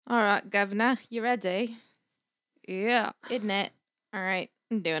All right, Governor, you ready? Yeah. Isn't it? All right,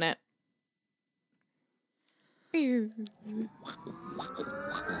 I'm doing it.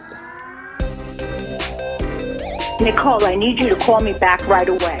 Nicole, I need you to call me back right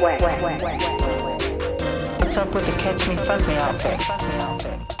away. What's up with the Catch Me Fuck Me outfit?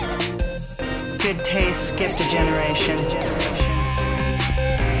 Good taste skipped a generation.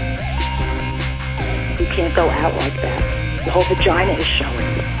 You can't go out like that. Your whole vagina is showing.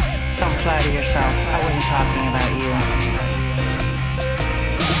 Don't flatter yourself. I wasn't talking about you.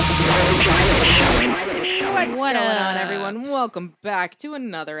 Your vagina is showing. What's What going on, up? everyone? Welcome back to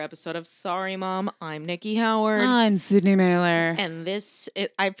another episode of Sorry Mom. I'm Nikki Howard. I'm Sydney Mailer. And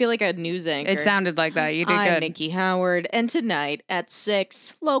I feel like a news anchor. It sounded like that. You did I'm good. Nikki Howard, and tonight at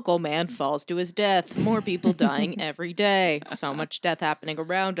 6, local man falls to his death. More people dying every day. So much death happening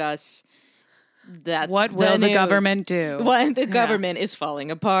around us. That's What will the news. government do? What the government is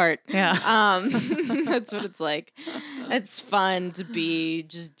falling apart. Yeah. That's what it's like. It's fun to be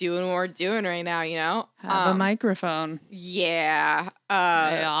just doing what we're doing right now, you know? Have a microphone. Yeah.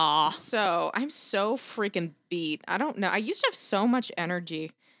 Yeah. So I'm so freaking beat. I don't know. I used to have so much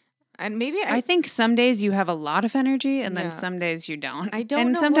energy. And maybe I think some days you have a lot of energy and then Yeah. some days you don't. I don't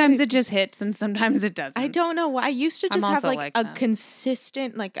And know sometimes what it just hits and sometimes it doesn't. I don't know why. I used to I'm just have also like like a that.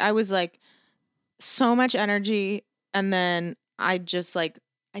 consistent, like I was like so much energy. And then I just like,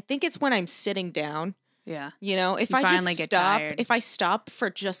 I think it's when I'm sitting down, Yeah. you know, if You I finally just get stop, tired. if I stop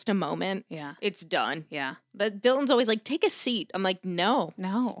for just a moment, Yeah. it's done. Yeah. But Dylan's always like, take a seat. I'm like, no,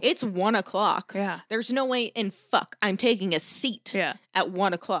 No. it's 1:00. Yeah. There's no way in fuck I'm taking a seat Yeah. at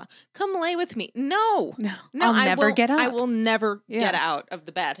 1:00. Come lay with me. No. No. No, I'll I never won't- get up. I will never Yeah. get out of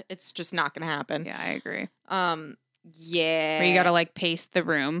the bed. It's just not gonna happen. Yeah, I agree. Yeah. Or you got to like pace the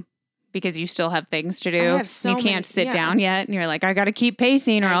room because you still have things to do. I have so you many- can't sit yeah. down yet. And you're like, I got to keep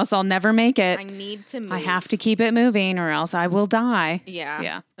pacing or I- else I'll never make it. I need to move. I have to keep it moving or else I will die. Yeah.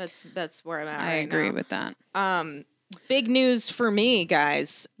 Yeah. That's where I'm at. I right agree now. with that. Big news for me,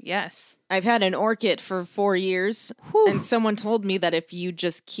 guys. Yes. I've had an orchid for 4 years, Whew. and someone told me that if you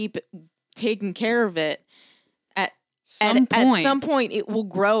just keep taking care of it, at some point it will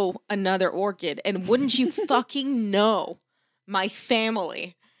grow another orchid. And wouldn't you fucking know, my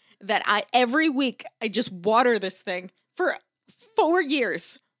family, that every week I just water this thing for 4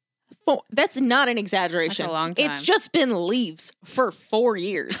 years. That's not an exaggeration. That's a long It's time. just been leaves for 4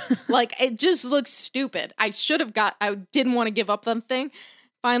 years. Like, it just looks stupid. I didn't want to give up that thing.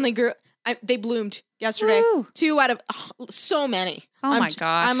 Finally grew. They bloomed yesterday. Woo. 2 out of so many. Oh my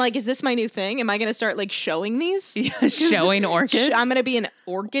gosh. I'm like, is this my new thing? Am I going to start like showing these? Showing orchids. I'm going to be an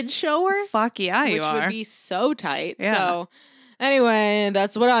orchid shower, Fuck yeah, which you are. would be so tight. Yeah. So anyway,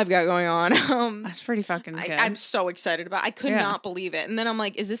 that's what I've got going on. That's pretty fucking good. I'm so excited about it. I could Yeah. not believe it. And then I'm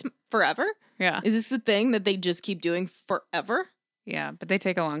like, is this forever? yeah. Is this the thing that they just keep doing forever? Yeah, but they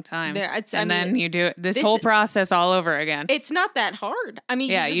take a long time. I mean, then you do this this whole is- process all over again. It's not that hard. I mean,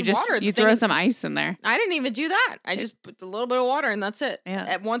 Yeah, you just water the you thing throw and- some ice in there. I didn't even do that. I just put a little bit of water and that's it. Yeah.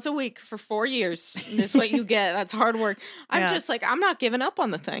 At once a week for 4 years. This is what you get. That's hard work. I'm Yeah. just like, I'm not giving up on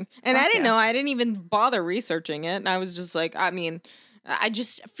the thing. And I Fuck didn't yeah. know. I didn't even bother researching it. And I was just like, I mean, I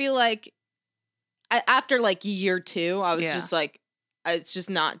just feel like after like year 2, I was Yeah. just like, it's just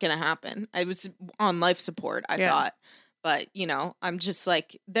not going to happen. I was on life support, I Yeah. thought. But, you know, I'm just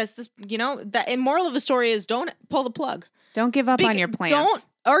like, that's this, you know, and moral of the story is don't pull the plug. Don't give up on your plans. Don't,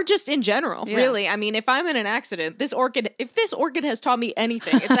 or just in general, Yeah. really. I mean, if I'm in an accident, if this orchid has taught me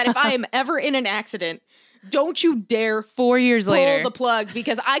anything, it's that if I am ever in an accident, don't you dare 4 years pull later. the plug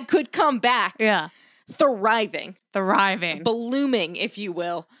because I could come back yeah. thriving, Thriving. blooming, if you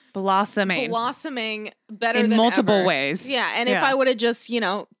will, blossoming. better In than multiple ever. ways. Yeah, and if Yeah. I would have just, you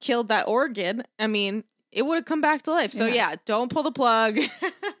know, killed that orchid, I mean, it would have come back to life. So Yeah. yeah, don't pull the plug.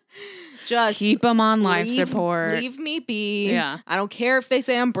 Just Keep them on life leave- support. Leave me be. Yeah. I don't care if they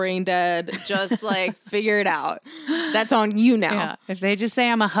say I'm brain dead. Just like figure it out. That's on you now. Yeah. If they just say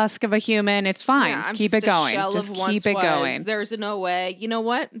I'm a husk of a human, it's fine. Yeah, I'm keep just it a going. shell Just of keep once it was. going. There's no way. You know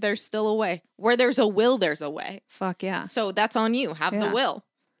what? There's still a way. Where there's a will, there's a way. Fuck yeah. So that's on you. Have Yeah. the will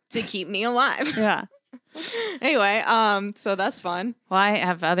to keep me alive. Yeah. Anyway, so that's fun. Well, I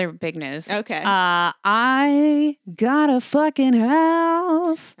have other big news. Okay. I got a fucking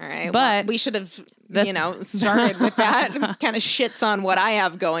house. All right. But well, we should have, the- started with that. Kind of shits on what I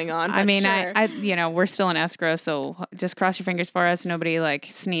have going on. I but mean, sure. we're still in escrow, so just cross your fingers for us. Nobody like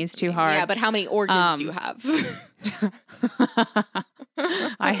sneeze too hard. Yeah, but how many organs do you have?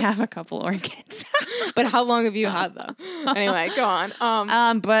 I have a couple orchids. But how long have you had them? Anyway, go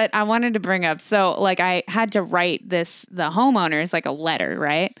on. But I wanted to bring up, so like I had to write the homeowners like a letter,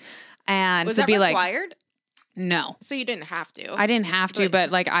 right? And Was to that be required? like, no, So you didn't have to. I didn't have to,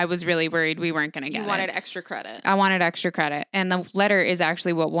 but like I was really worried we weren't going to get You it. wanted extra credit. I wanted extra credit. And the letter is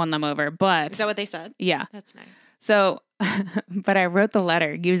actually what won them over. But Is that what they said? yeah. That's nice. So, but I wrote the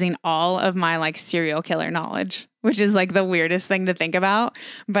letter using all of my like serial killer knowledge, which is like the weirdest thing to think about.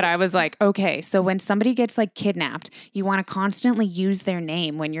 But I was like, okay, so when somebody gets like kidnapped, you want to constantly use their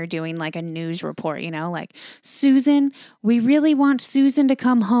name when you're doing like a news report, you know, like Susan, we really want Susan to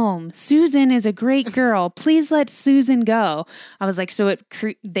come home. Susan is a great girl. Please let Susan go. I was like, so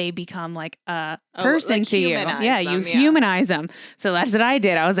they become like a person like to you. Yeah, you humanize them. So that's what I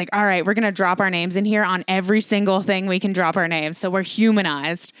did. I was like, all right, we're going to drop our names in here on every single thing we can drop our names. So we're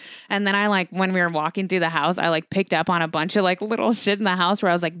humanized. And then I like, when we were walking through the house, I like picked up on a bunch of like little shit in the house where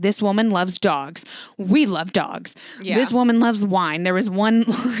I was like, this woman loves dogs. We love dogs. Yeah. This woman loves wine. There was one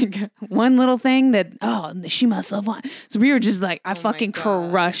little thing that, she must love wine. So we were just like, I fucking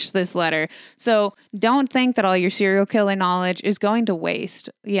crushed this letter. So don't think that all your serial killer knowledge is going to waste.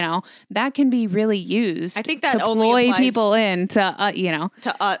 You know, that can be really used. I think that to only ploy applies people into,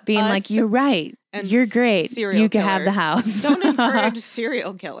 being us like, you're right. You're great. You can have the house. Don't encourage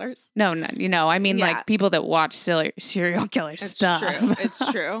serial killers. No, I mean, like people that watch serial killer stuff.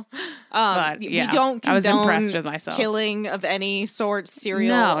 It's true. But, we don't condone I was impressed with myself. Killing of any sort,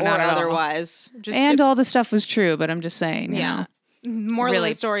 serial or not at otherwise. All the stuff was true, but I'm just saying, you know. Moral of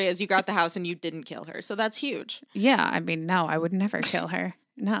the story is you got the house and you didn't kill her. So that's huge. Yeah, I mean, no, I would never kill her.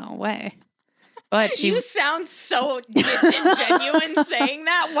 No way. But you sound so disingenuous saying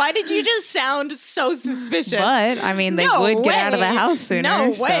that. Why did you just sound so suspicious? But I mean, they would get out of the house sooner. No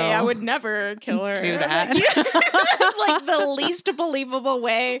way! So I would never kill her. Do that. It's like the least believable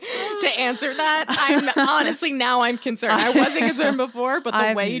way to answer that. I'm concerned. I wasn't concerned before, but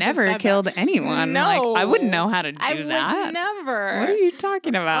the way you never just said killed that. anyone. No, like, I wouldn't know how to do that. I would never. What are you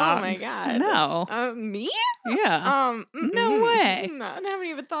talking about? Oh my god! No. Me? Yeah. No way. No, I haven't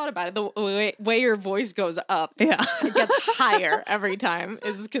even thought about it. The way your voice goes up, yeah, it gets higher every time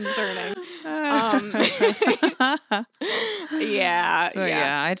is concerning. Yeah. So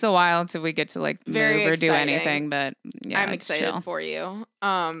yeah, it's a while until we get to like Very move or do exciting. anything, but yeah, I'm excited chill. for you.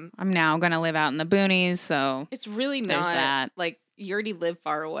 I'm now gonna live out in the boonies, so it's really there's not that. like you already live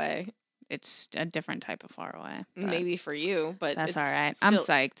far away. It's a different type of far away. Maybe for you, but that's it's all right. Still, I'm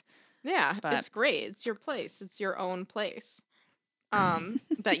psyched. Yeah, but it's great. It's your place. It's your own place.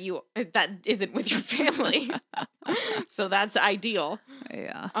 That isn't with your family. So that's ideal.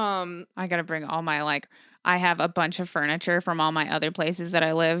 Yeah. I gotta bring all my I have a bunch of furniture from all my other places that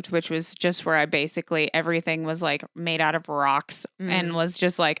I lived, which was just where I basically everything was like made out of rocks and was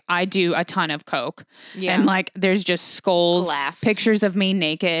just like I do a ton of coke. Yeah. And like there's just skulls, Glass. pictures of me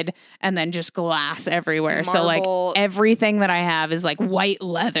naked, and then just glass everywhere. Marble. So like everything that I have is like white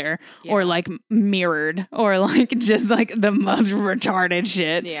leather or like mirrored or like just like the most retarded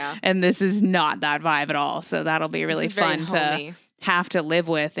shit. Yeah. And this is not that vibe at all. So that'll be really fun to homey. have to live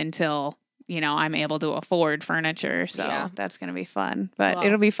with until I'm able to afford furniture. So that's going to be fun. But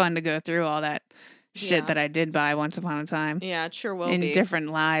it'll be fun to go through all that shit that I did buy once upon a time. Yeah, it sure will in be. different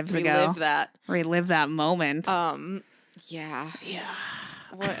lives Relive ago. Relive that moment. Yeah. Yeah.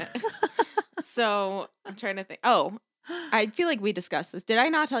 What? So I'm trying to think. Oh, I feel like we discussed this. Did I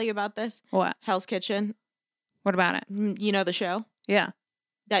not tell you about this? What? Hell's Kitchen. What about it? You know the show? Yeah.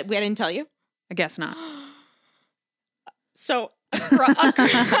 I didn't tell you? I guess not. So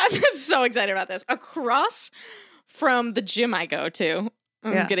I'm so excited about this. Across from the gym I go to,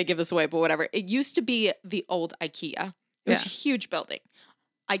 I'm going to give this away, but whatever. It used to be the old IKEA. It was a huge building.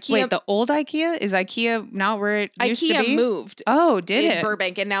 IKEA. Wait, the old IKEA? Is IKEA not where it used to be? IKEA moved. Oh, did it? In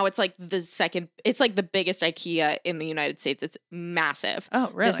Burbank, and now it's like it's like the biggest IKEA in the United States. It's massive. Oh,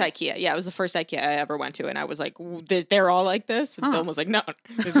 really? This IKEA. Yeah, it was the first IKEA I ever went to, and I was like, they're all like this? And Phil was like, no,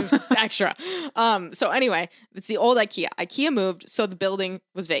 this is extra. So anyway, it's the old IKEA. IKEA moved, so the building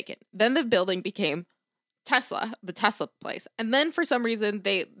was vacant. Then the building became Tesla, the Tesla place. And then for some reason,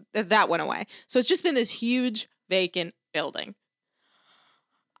 that went away. So it's just been this huge vacant building.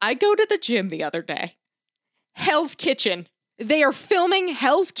 I go to the gym the other day. Hell's Kitchen. They are filming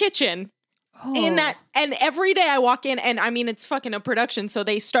Hell's Kitchen in that. And every day I walk in, and I mean, it's fucking a production. So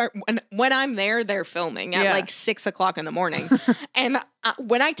they start, when I'm there, they're filming at like 6 o'clock in the morning. And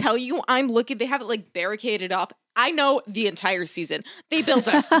when I tell you, I'm looking, they have it like barricaded off. I know the entire season. They built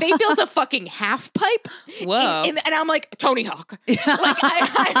a fucking half pipe. Whoa. And I'm like, Tony Hawk. Like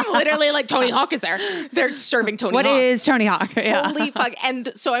I'm literally like, Tony Hawk is there. They're serving Tony Hawk. What is Tony Hawk? Yeah. Holy fuck.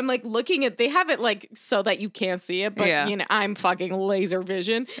 And so I'm like looking at, they have it like so that you can't see it, but you know, I'm fucking laser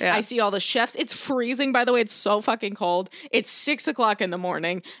vision. Yeah. I see all the chefs. It's freezing, by the way. It's so fucking cold. It's 6 o'clock in the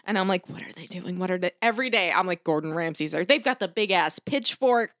morning. And I'm like, what are they doing? Every day I'm like, Gordon Ramsay's there. They've got the big ass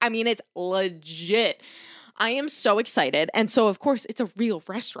pitchfork. I mean, it's legit. I am so excited. And so, of course, it's a real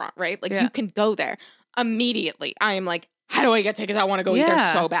restaurant, right? Like, you can go there immediately. I am like, how do I get tickets? I want to go eat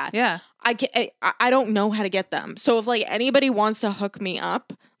there so bad. Yeah. I don't know how to get them. So if, like, anybody wants to hook me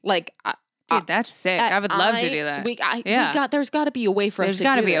up, like... Dude, that's sick. I would love to do that. There's got to be a way for us to do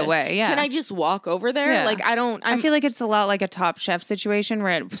There's got to be that. a way, yeah. Can I just walk over there? Yeah. Like, I feel like it's a lot like a Top Chef situation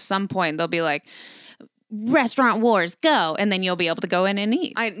where at some point they'll be like, Restaurant Wars, go, and then you'll be able to go in and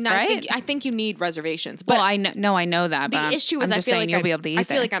eat. Right? I think you need reservations. But well, I know that. But the issue is, I'm I just feel saying like you'll be able to eat. I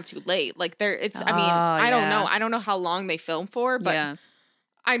feel like I'm too late. Like there, it's. I mean, I don't know. I don't know how long they film for, but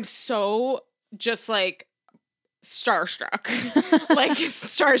I'm so just like starstruck. Like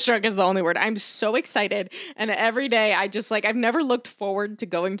starstruck is the only word. I'm so excited, and every day I just like I've never looked forward to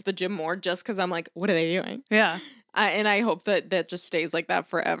going to the gym more, just because I'm like, what are they doing? Yeah. And I hope that just stays like that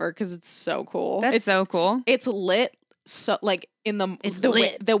forever because it's so cool. It's so cool. It's lit. So like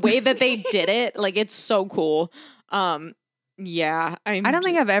the way that they did it, like it's so cool. Yeah. I don't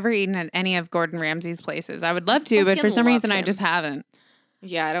think I've ever eaten at any of Gordon Ramsay's places. I would love to, but for some reason I just haven't.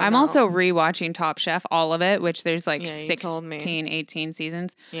 Yeah, I don't I'm know. also rewatching Top Chef, all of it, which there's like 16, 18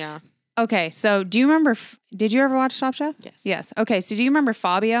 seasons. Yeah. Okay, so do you remember, did you ever watch Top Chef? Yes. Yes. Okay, so do you remember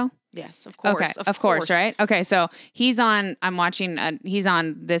Fabio? Yes, of course. Okay, of course, right? Okay, so he's on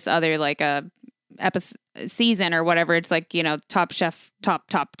this other like season or whatever. It's like, you know, Top Chef, top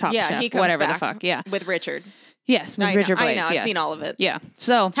chef, he comes whatever back the fuck. Yeah. with Richard. Yes, with Richard Blais. I know, I've yes. seen all of it. Yeah.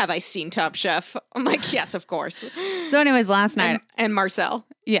 So have I seen Top Chef? I'm like, yes, of course. So anyways, last night. And Marcel.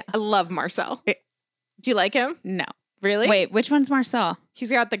 Yeah. I love Marcel. Do you like him? No. Really? Wait, which one's Marcel?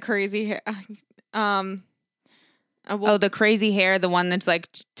 He's got the crazy hair. The crazy hair, the one that's like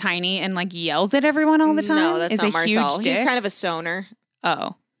tiny and like yells at everyone all the time? No, that's not Marcel. Huge dick? He's kind of a stoner.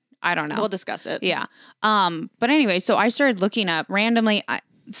 Oh, I don't know. We'll discuss it. Yeah. But anyway, so I started looking up randomly.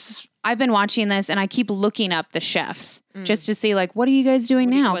 I've been watching this and I keep looking up the chefs just to see like, what are you guys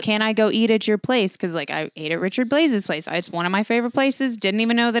doing now? Can I go eat at your place? Because like I ate at Richard Blais's place. It's one of my favorite places. Didn't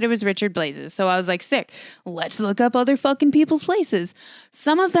even know that it was Richard Blais's. So I was like, sick. Let's look up other fucking people's places.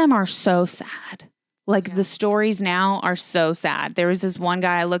 Some of them are so sad. Like the stories now are so sad. There was this one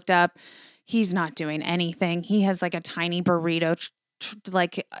guy I looked up. He's not doing anything. He has like a tiny burrito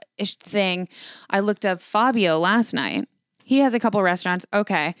ish thing. I looked up Fabio last night. He has a couple restaurants.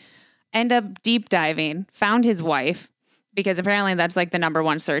 Okay. End up deep diving. Found his wife because apparently that's like the number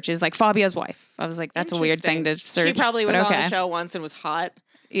one search is like Fabio's wife. I was like, that's a weird thing to search. She probably was on the show once and was hot.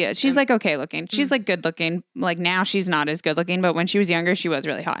 Yeah, she's like okay looking. She's like good looking. Like now she's not as good looking, but when she was younger, she was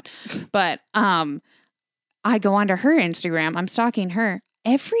really hot. But I go onto her Instagram. I'm stalking her.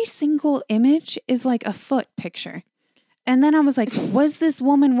 Every single image is like a foot picture. And then I was like, was this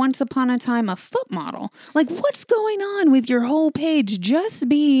woman once upon a time a foot model? Like, what's going on with your whole page just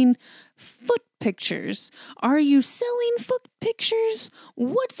being foot pictures? Are you selling foot pictures?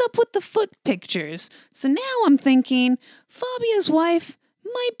 What's up with the foot pictures? So now I'm thinking Fabio's wife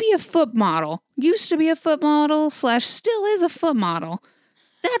might be a foot model. Used to be a foot model / still is a foot model.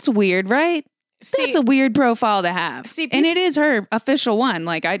 That's weird, right? That's a weird profile to have. And it is her official one.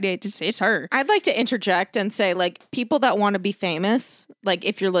 Like, it's her. I'd like to interject and say, like, people that want to be famous, like,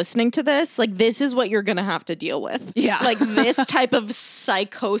 if you're listening to this, like, this is what you're going to have to deal with. Yeah. Like, this type of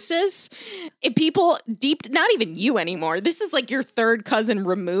psychosis. People not even you anymore. This is like your third cousin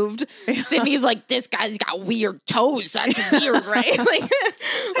removed. Sydney's like, this guy's got weird toes. That's weird, right?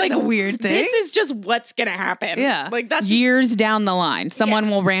 Like a weird thing. This is just what's going to happen. Yeah. Like, that's years down the line. Someone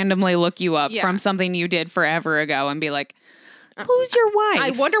will randomly look you up from something you did forever ago and be like, who's your wife?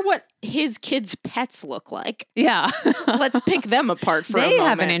 I wonder what his kids' pets look like. Yeah. Let's pick them apart for a moment. They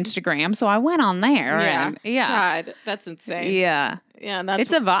have an Instagram, so I went on there. Yeah. God, that's insane. Yeah. Yeah,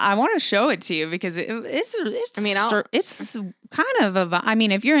 that's I want to show it to you because it's kind of a I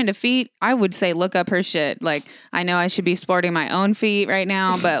mean, if you're into feet, I would say look up her shit. Like, I know I should be sporting my own feet right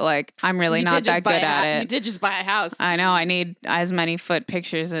now, but like I'm really not that good at it. You did just buy a house. I know I need as many foot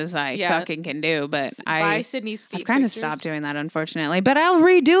pictures as I fucking can do, but buy Sydney's feet. I've kind of stopped doing that, unfortunately. But I'll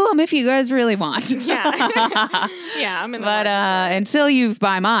redo them if you guys really want. Yeah, yeah. I'm in. But until you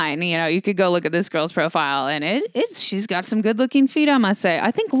buy mine, you know, you could go look at this girl's profile, and she's got some good looking feet. I must say,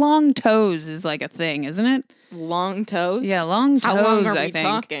 I think long toes is like a thing, isn't it? long toes. Yeah, long toes. How long are I we think.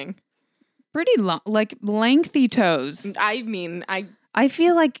 talking? Pretty long, like lengthy toes. I mean, I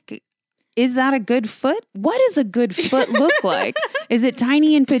feel like, is that a good foot? What does a good foot look like? Is it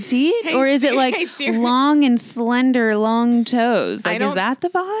tiny and petite, or is it like long and slender, long toes? Like, is that the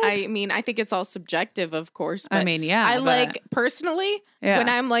vibe? I mean, I think it's all subjective, of course. But I mean, yeah. I like personally when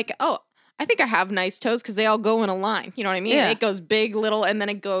I'm like, oh, I think I have nice toes because they all go in a line. You know what I mean? Yeah. It goes big, little, and then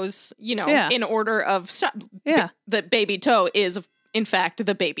it goes, Yeah. in order of Yeah. The baby toe is, in fact,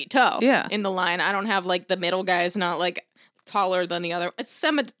 the baby toe. Yeah. In the line, I don't have like the middle guy is not like taller than the other. It's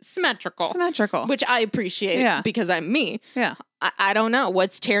symmetrical. Which I appreciate because I'm me. Yeah. I don't know.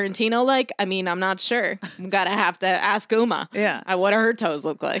 What's Tarantino like? I mean, I'm not sure. Have to ask Uma. Yeah. What do her toes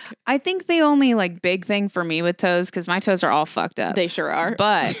look like? I think the only like big thing for me with toes, because my toes are all fucked up. They sure are.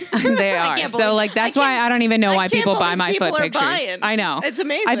 But they are. So like that's why I don't even know why people buy my foot pictures. I know. It's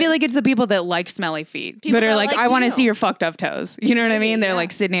amazing. I feel like it's the people that like smelly feet that are like, I want to see your fucked up toes. You know what I mean? They're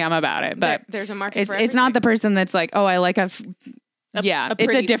like, Sydney, I'm about it. But there's a market for it's not the person that's like, oh, I like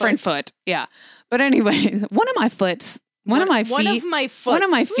it's a different foot. Yeah. But anyways, one of my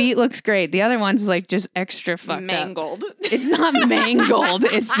feet looks great. The other one's like just extra fucked mangled. Up. It's not mangled.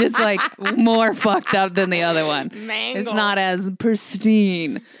 It's just like more fucked up than the other one. Mangled. It's not as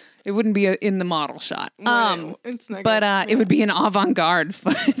pristine. It wouldn't be in the model shot. It's not but it would be an avant-garde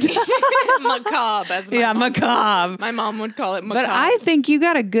foot. Macabre. Macabre. My mom would call it macabre. But I think you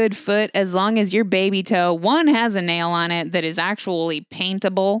got a good foot as long as your baby toe, one, has a nail on it that is actually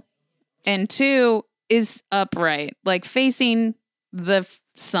paintable, and two, is upright, like facing the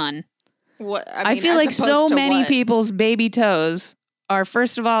sun. What I feel like so many people's baby toes are,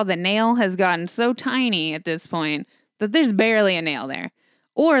 first of all, the nail has gotten so tiny at this point that there's barely a nail there.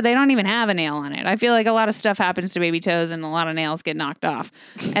 Or they don't even have a nail on it. I feel like a lot of stuff happens to baby toes and a lot of nails get knocked off.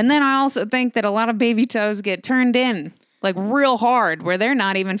 And then I also think that a lot of baby toes get turned in like real hard where they're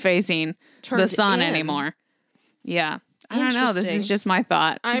not even facing the sun anymore. Yeah. I don't know. This is just my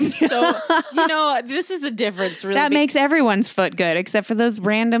thought. I'm this is the difference, really. That makes everyone's foot good, except for those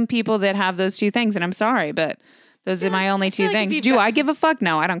random people that have those two things. And I'm sorry, but those are my only two things. Do I give a fuck?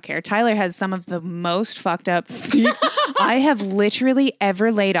 No, I don't care. Tyler has some of the most fucked up feet I have literally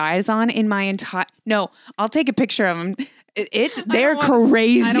ever laid eyes on in my entire... No, I'll take a picture of them. They're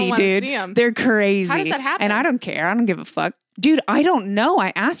crazy, I don't want dude. to see them. They're crazy. How does that happen? And I don't care. I don't give a fuck. Dude, I don't know.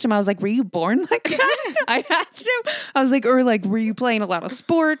 I asked him, I was like, were you born like that? I asked him, I was like, were you playing a lot of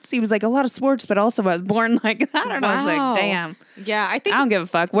sports? He was like, a lot of sports, but also I was born like that. And I was like, damn. Yeah, I don't give a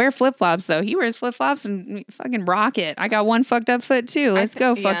fuck. Wear flip-flops, though. He wears flip-flops and fucking rock it. I got one fucked up foot, too. Let's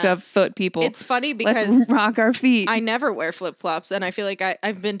go, fucked up foot people. It's funny because... Let's rock our feet. I never wear flip-flops, and I feel like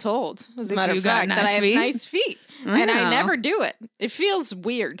I've been told, as a matter of fact, that I have nice feet. And I never do it. It feels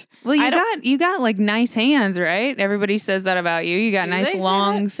weird. Well, you got like nice hands, right? Everybody says that about you. You got nice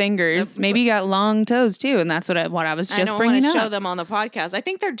long fingers. Maybe you got long toes too, and that's what I was just bringing up. I don't want to show them on the podcast. I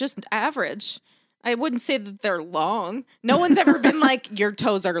think they're just average. I wouldn't say that they're long. No one's ever been like, your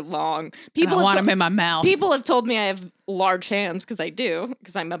toes are long. People want them in my mouth. People have told me I have large hands because I do,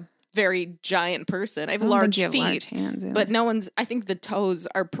 because I'm a very giant person. I have large feet, large hands, but no one's. I think the toes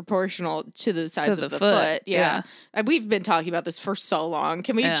are proportional to the size of the foot. Yeah, we've been talking about this for so long.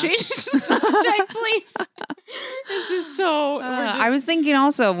 Can we change the subject, please? This is so. I was thinking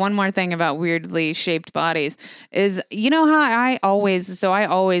also one more thing about weirdly shaped bodies is, you know how I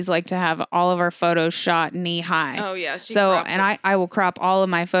always like to have all of our photos shot knee high. Oh yeah, I will crop all of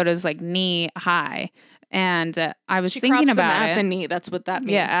my photos like knee high. And I was thinking about at the knee. That's what that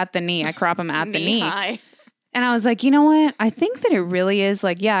means. Yeah, at the knee. I crop them at the knee. High. And I was like, you know what? I think that it really is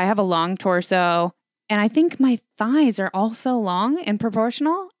like, I have a long torso. And I think my thighs are also long and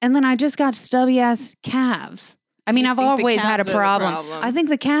proportional. And then I just got stubby ass calves. I mean, I've always had a problem. I think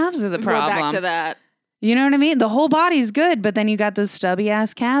the calves are the problem. Go back to that. You know what I mean? The whole body's good, but then you got those stubby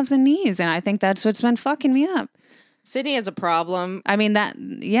ass calves and knees. And I think that's what's been fucking me up. Sydney has a problem. I mean,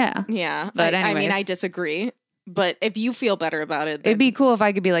 yeah. Yeah. But I disagree. But if you feel better about it, it'd be cool if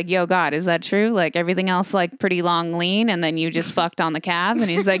I could be like, yo, God, is that true? Like everything else, like pretty long, lean, and then you just fucked on the calves.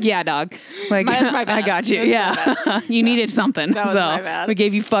 And he's like, yeah, dog. Like, that's my bad. I got you. You needed something. That was my bad. We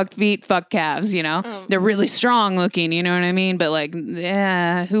gave you fucked feet, fucked calves, you know? They're really strong looking, you know what I mean? But like,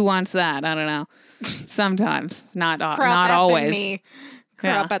 who wants that? I don't know. Sometimes. Not always.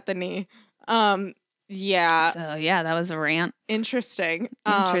 Crop at the knee. Yeah. So, that was a rant. Interesting.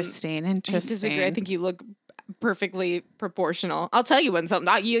 Interesting. I disagree. I think you look perfectly proportional. I'll tell you when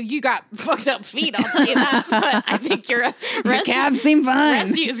something you got fucked up feet. I'll tell you that. But I think your calves seem fine.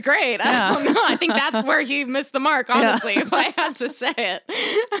 Rescue is great. I don't know. I think that's where he missed the mark. Honestly, if I had to say it,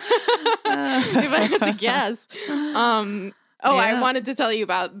 if I had to guess. I wanted to tell you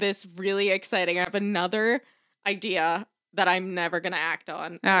about this really exciting. I have another idea that I'm never gonna act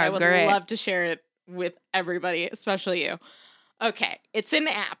on. I would love to share it with everybody, especially you. Okay, it's an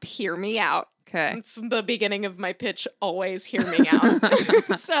app. Hear me out. Okay. It's the beginning of my pitch. Always hear me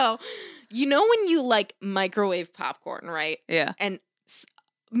out. So, you know when you like microwave popcorn, right? Yeah. And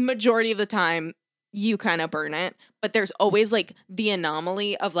majority of the time, you kind of burn it. But there's always like the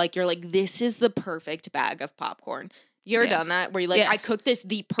anomaly of like, you're like, this is the perfect bag of popcorn. You ever done that? Where you're like, I cooked this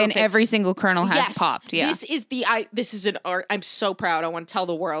the perfect. And every single kernel has popped. Yeah. This is an art. I'm so proud. I want to tell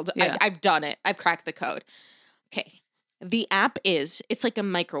the world. Yeah. I've done it. I've cracked the code. Okay. The app it's like a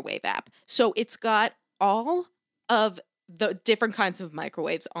microwave app. So it's got all of the different kinds of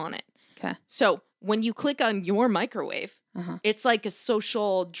microwaves on it. Okay. So when you click on your microwave, it's like a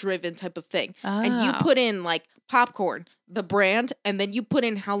social driven type of thing. Oh. And you put in like popcorn, the brand, and then you put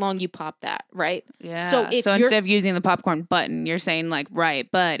in how long you pop that, right? Yeah. So instead of using the popcorn button, you're saying like, right,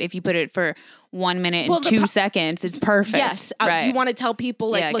 but if you put it for 1 minute and 2 seconds, it's perfect. Yes. Right. You want to tell people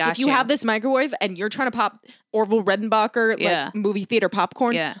like, look, if you have this microwave and you're trying to pop Orville Redenbacher, like movie theater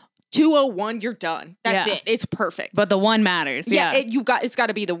popcorn, 201, you're done. That's it. It's perfect. But the one matters. Yeah. It's got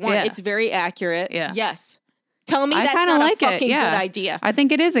to be the one. Yeah. It's very accurate. Yeah. Yes. Tell me that's not like a fucking good idea. I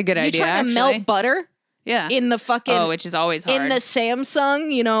think it is a good idea. You're trying to melt butter? Yeah. In the fucking... which is always hard. In the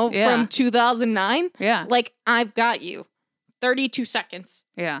Samsung, from 2009. Yeah. Like, I've got you. 32 seconds.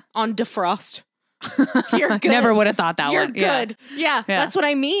 Yeah. On defrost. You're good. Never would have thought that You're one. good. Yeah. That's what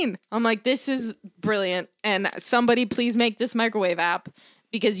I mean. I'm like, this is brilliant. And somebody please make this microwave app.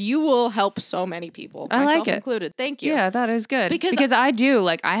 Because you will help so many people, I myself like it. included. Thank you. Yeah, that is good. Because I do,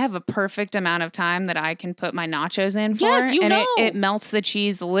 like, I have a perfect amount of time that I can put my nachos in for. Yes, you know. It melts the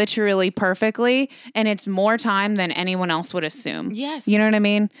cheese literally perfectly, and it's more time than anyone else would assume. Yes. You know what I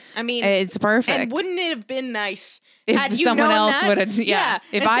mean? I mean, it's perfect. And wouldn't it have been nice if someone else would have? Yeah.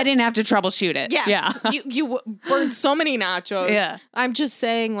 If I didn't have to troubleshoot it. Yes. Yeah. You burned so many nachos. Yeah. I'm just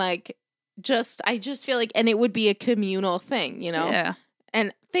saying, like, I just feel like, and it would be a communal thing, you know? Yeah.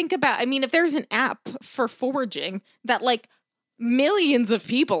 And think about, I mean, if there's an app for foraging that like millions of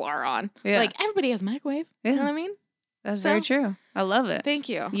people are on, like everybody has a microwave. You know what I mean? That's very true. I love it. Thank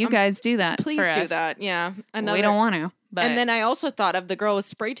you. You guys do that. Please do that. Yeah. We don't want to. But. And then I also thought of the girl was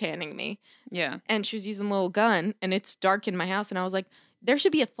spray tanning me. Yeah. And she was using a little gun and it's dark in my house. And I was like, there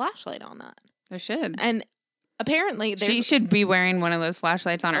should be a flashlight on that. There should. And apparently she should be wearing one of those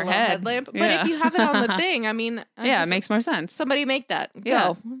flashlights on her headlamp. But if you have it on the thing, I mean, it makes more sense. Somebody make that.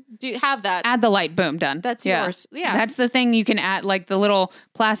 Go. Have that. Add the light. Boom. Done. That's yours. Yeah. That's the thing you can add, like the little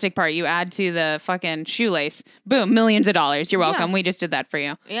plastic part you add to the fucking shoelace. Boom. Millions of dollars. You're welcome. Yeah. We just did that for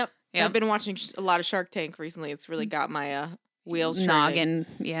you. Yep. I've been watching a lot of Shark Tank recently. It's really got my wheels noggin.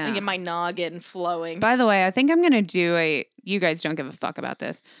 Yeah. I get my noggin flowing. By the way, I think I'm going to do you guys don't give a fuck about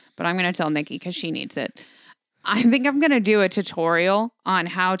this, but I'm going to tell Nikki because she needs it. I think I'm going to do a tutorial on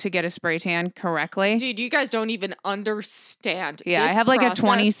how to get a spray tan correctly. Dude, you guys don't even understand. Yeah, I have like a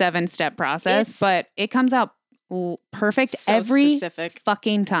 27-step process, but it comes out perfect every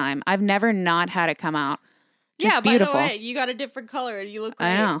fucking time. I've never not had it come out. Just beautiful. By the way, you got a different color and you look great.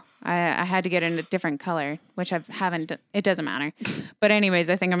 I know. I had to get in a different color, which I haven't. It doesn't matter. But anyways,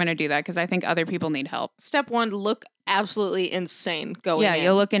 I think I'm going to do that because I think other people need help. Step 1, look absolutely insane going in.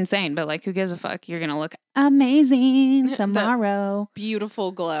 You'll look insane, but like who gives a fuck? You're going to look amazing tomorrow.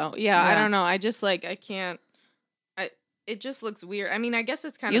 Beautiful glow. Yeah, I don't know. I just like, I can't. It just looks weird. I mean, I guess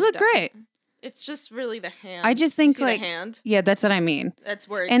it's kind of. You look great. It's just really the hand. I just think like the hand. Yeah, that's what I mean. That's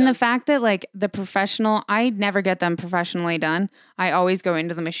where it and goes. The fact that like the professional, I never get them professionally done. I always go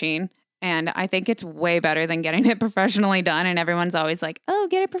into the machine, and I think it's way better than getting it professionally done. And everyone's always like, "Oh,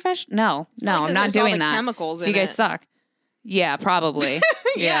 get it professional." No, I'm not doing that. Chemicals. So you guys suck. Yeah, probably.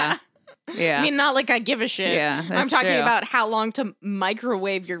 Yeah. I mean, not like I give a shit. Yeah, I'm talking about how long to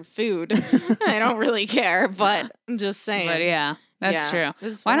microwave your food. I don't really care, but I'm just saying. But yeah. That's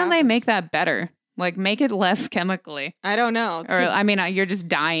true. Why don't they make that better? Like, make it less chemically. I don't know. Or, I mean, you're just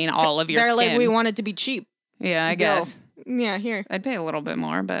dyeing all of your skin. They're like, we want it to be cheap. Yeah, I guess. Yeah, here. I'd pay a little bit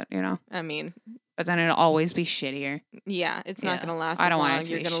more, but, you know. I mean. But then it'll always be shittier. Yeah, it's not going to last as long. I don't want it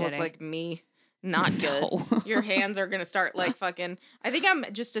to You're going to look like me. Not good. No. Your hands are going to start like fucking. I think I'm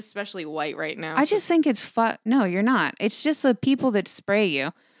just especially white right now. I just think it's No, you're not. It's just the people that spray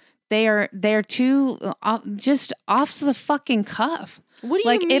you. They're too just off the fucking cuff. What do you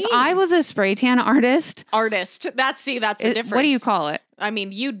like, mean? if I was a spray tan artist, That's the difference. what do you call it? I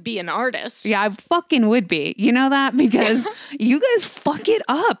mean, you'd be an artist. Yeah, I fucking would be. You know that? Because you guys fuck it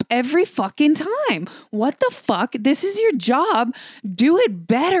up every fucking time. What the fuck? This is your job. Do it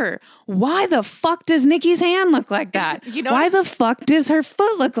better. Why the fuck does Nikki's hand look like that? Why the fuck does her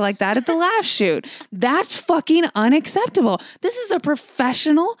foot look like that at the last shoot? That's fucking unacceptable. This is a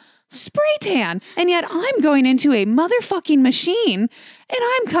professional spray tan. And yet I'm going into a motherfucking machine and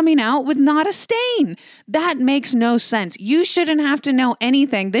I'm coming out with not a stain. That makes no sense. You shouldn't have to know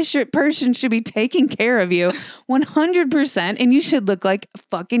anything. This person should be taking care of you 100%. And you should look like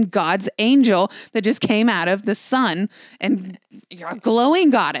fucking God's angel that just came out of the sun and you're a glowing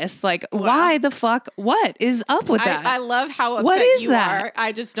goddess. Like, why the fuck? What is up with that? I love how upset What is you that? are.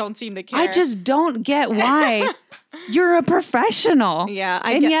 I just don't seem to care. I just don't get why. You're a professional. Yeah.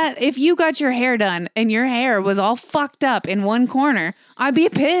 Yet, if you got your hair done and your hair was all fucked up in one corner, I'd be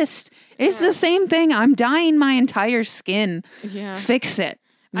pissed. It's the same thing. I'm dyeing my entire skin. Yeah. Fix it.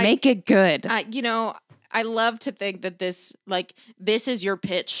 Make it good. I love to think that this is your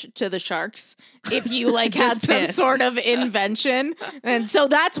pitch to the Sharks. If you had some sort of invention. And so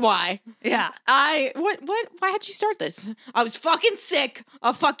that's why. Yeah. why had you start this? I was fucking sick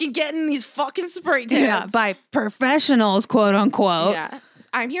of fucking getting these fucking spray tans. Yeah, by professionals, quote unquote. Yeah.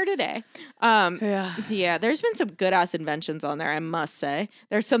 I'm here today. Yeah, there's been some good ass inventions on there, I must say.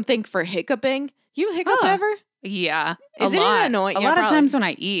 There's something for hiccuping. You hiccup ever? Yeah. Is it annoying? A Yeah, lot of probably. times when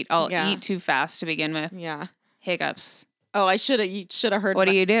I eat, I'll eat too fast to begin with. Yeah. Hiccups. Oh, you should have heard. What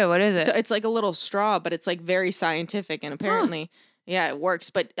do you do? What is it? So it's like a little straw, but it's like very scientific, and apparently, yeah, it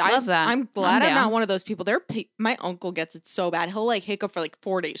works. But Love that. I'm glad I'm I'm down. not one of those people. My uncle gets it so bad. He'll hiccup for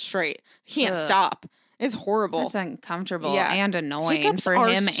 4 days straight. He can't stop. It's horrible. It's uncomfortable Yeah. and annoying Hiccups for are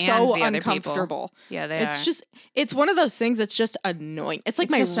him and so the other uncomfortable. people. Yeah, they It's are. just, it's one of those things that's just annoying. It's like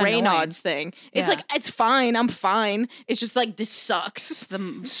It's my just annoying. Raynaud's thing. It's Yeah. it's fine. I'm fine. It's just this sucks.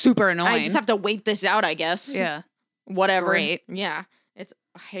 Super annoying. I just have to wait this out, I guess. Yeah. Whatever. Great. Yeah.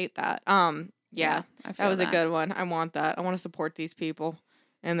 I hate that. Yeah. I feel That was a good one. I want that. I want to support these people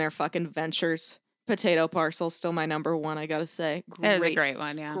and their fucking ventures. Potato Parcel, still my number one, I gotta say. That is a great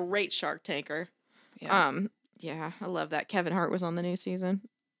one, yeah. Great Shark Tanker. Yeah. Yeah, I love that. Kevin Hart was on the new season.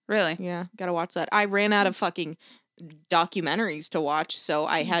 Really? Yeah, gotta watch that. I ran out of fucking documentaries to watch, so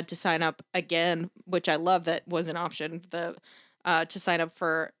I had to sign up again, which I love that was an option, to sign up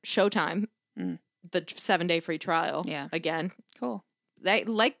for Showtime, the 7-day free trial. Yeah. Again. Cool. Does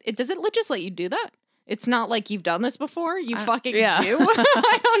it just let you do that? It's not like you've done this before. You fucking yeah. do.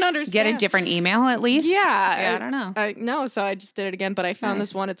 I don't understand. Get a different email at least? Yeah. I don't know. No, so I just did it again, but I found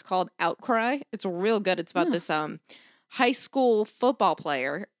this one. It's called Outcry. It's real good. It's about this high school football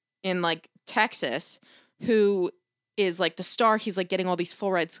player in Texas who is the star. He's getting all these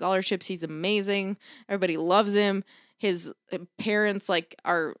full ride scholarships. He's amazing. Everybody loves him. His parents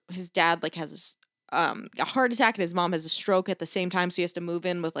his dad has a heart attack and his mom has a stroke at the same time, so he has to move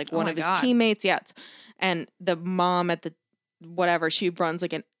in with one of his teammates. Yeah, and the mom at the she runs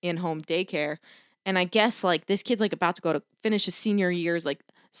an in-home daycare, and I guess this kid's about to go to finish his senior year's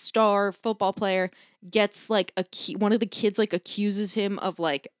star football player gets one of the kids accuses him of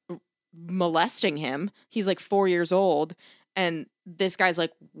molesting him. He's 4 years old, and this guy's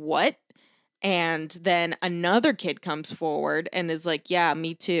what? And then another kid comes forward and is yeah,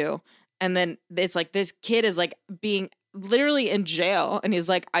 me too. And then it's this kid is being literally in jail. And he's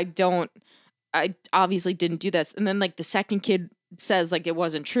I obviously didn't do this. And then the second kid says it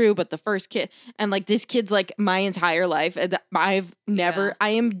wasn't true, but the first kid, and this kid's my entire life. I've never, I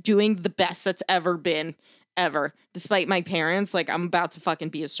am doing the best that's ever been, ever. Despite my parents, I'm about to fucking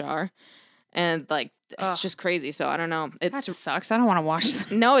be a star. And it's just crazy. So I don't know. That sucks. I don't want to watch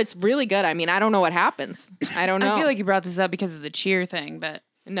that. No, it's really good. I mean, I don't know what happens. I don't know. I feel like you brought this up because of the cheer thing, but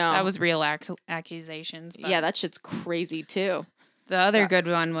no, that was real accusations. But yeah, that shit's crazy too. The other good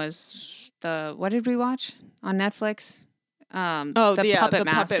one was what did we watch on Netflix? The Puppet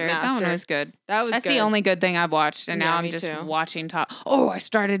Master. That one was good. That's good. the only good thing I've watched, and now I'm me just too. watching top. Oh, I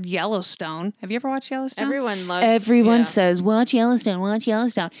started Yellowstone. Have you ever watched Yellowstone? Everyone says watch Yellowstone. Watch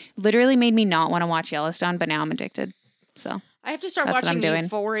Yellowstone. Literally made me not want to watch Yellowstone, but now I'm addicted. So I have to start That's what watching I'm doing.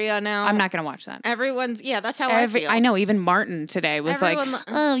 Euphoria now. I'm not gonna watch that. That's how I feel. I know. Even Martin today was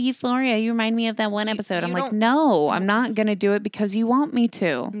 "Oh, Euphoria, you remind me of that one episode." I'm no, I'm not gonna do it because you want me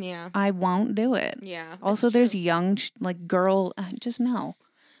to. Yeah, I won't do it. Yeah. Also, there's young girl. Just no.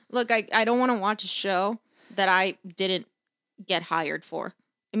 Look, I don't want to watch a show that I didn't get hired for.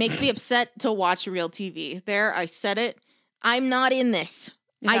 It makes me upset to watch real TV. I said it. I'm not in this.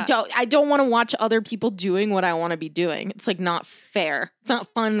 Yeah. I don't want to watch other people doing what I want to be doing. It's like not fair. It's not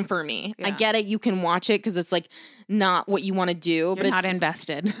fun for me. Yeah. I get it. You can watch it because it's like not what you want to do. You're not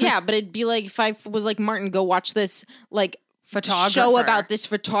invested. Yeah, but it'd be like if I was like, Martin, go watch this like Photographer. show about this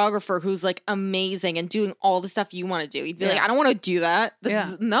photographer who's like amazing and doing all the stuff you want to do. You'd be like, I don't want to do that.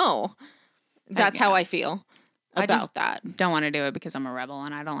 No. That's how I feel about that. Don't want to do it because I'm a rebel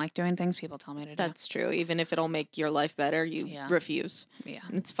and I don't like doing things people tell me to do. That's true. Even if it'll make your life better, you refuse. Yeah.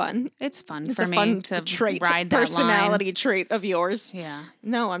 It's fun. It's fun It's for a me fun to trait, ride that personality line. trait of yours. Yeah.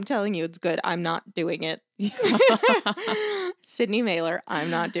 No, I'm telling you, it's good. I'm not doing it. Sydney Mailer, I'm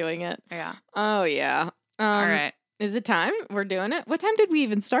not doing it. Yeah. Oh, yeah. All right. Is it time? We're doing it? What time did we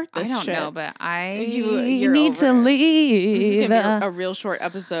even start this I don't shit? know, but You're need over to it. leave. This is going to be a real short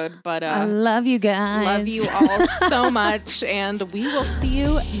episode, but I love you guys. love you all so much, and we will see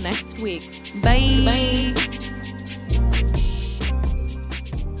you next week. Bye. Bye.